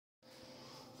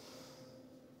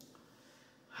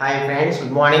Hi friends,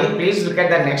 good morning. Please look at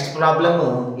the next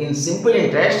problem in simple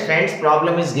interest. Friends,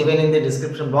 problem is given in the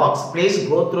description box. Please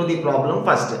go through the problem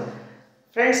first.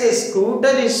 Friends, a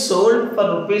scooter is sold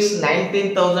for rupees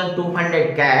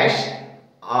 19,200 cash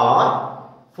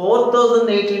or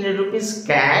 4,800 rupees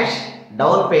cash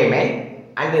down payment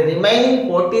and the remaining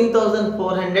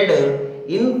 14,400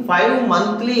 in 5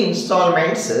 monthly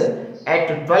installments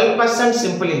at 12%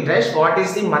 simple interest. What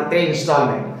is the monthly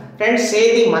installment? Friends,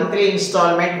 say the monthly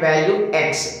installment value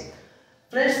X.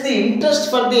 Friends, the interest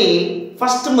for the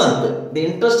first month,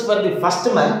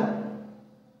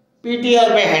 PTR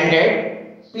by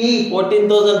 100, P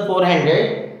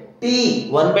 14,400, T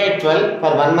 1 by 12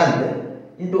 for 1 month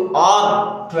into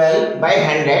R 12 by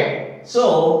 100.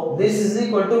 So, this is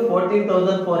equal to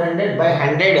 14,400 by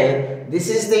 100. This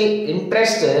is the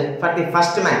interest for the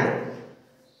first month.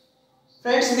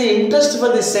 Friends, the interest for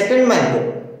the second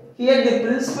month. Here the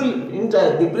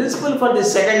principal for the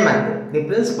second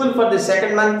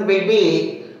month, will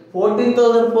be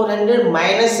 14,400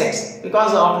 minus X,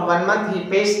 because after 1 month he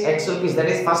pays X rupees, that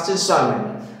is first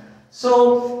installment.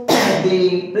 So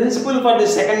the principal for the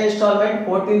second installment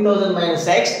 14,000 minus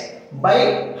X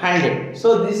by 100.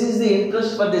 So this is the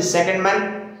interest for the second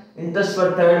month, interest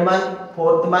for third month,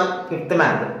 fourth month, fifth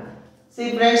month.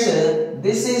 See friends,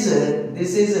 this is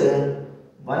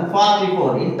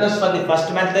 144 interest for the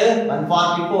first month,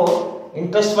 144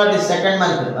 interest for the second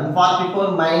month,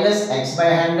 144 minus X by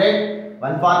 100,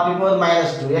 144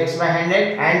 minus 2X by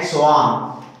 100 and so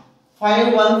on.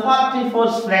 5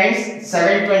 144 friends,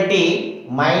 720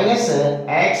 minus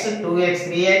X, 2X,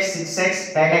 3X,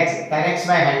 6X, 10X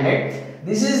by 100.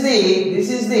 This is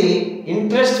the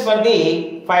interest for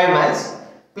the 5 months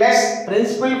plus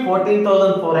principal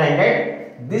 14,400.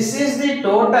 This is the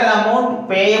total amount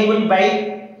payable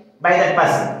by that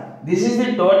person. This is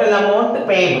the total amount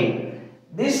payable.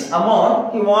 This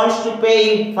amount he wants to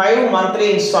pay in 5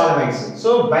 monthly installments.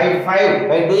 So by 5,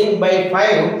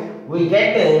 we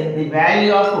get the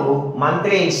value of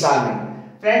monthly installment.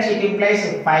 Friends, it implies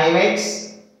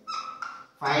 5x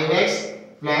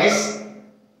plus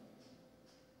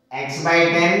x by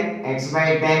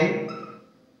 10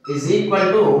 is equal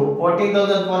to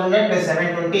 14,400 plus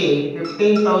 720,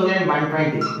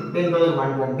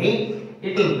 15,120.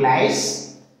 It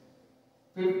implies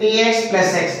 50x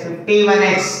plus x,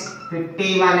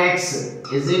 51x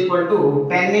is equal to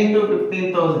 10 into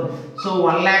 15,000. So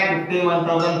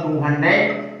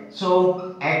 1,51,200.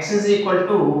 So x is equal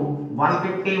to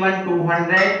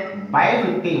 151,200 by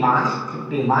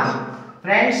 51.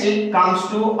 Friends, it comes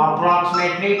to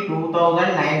approximately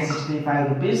 2,965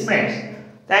 rupees. Friends,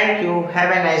 thank you.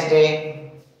 Have a nice day.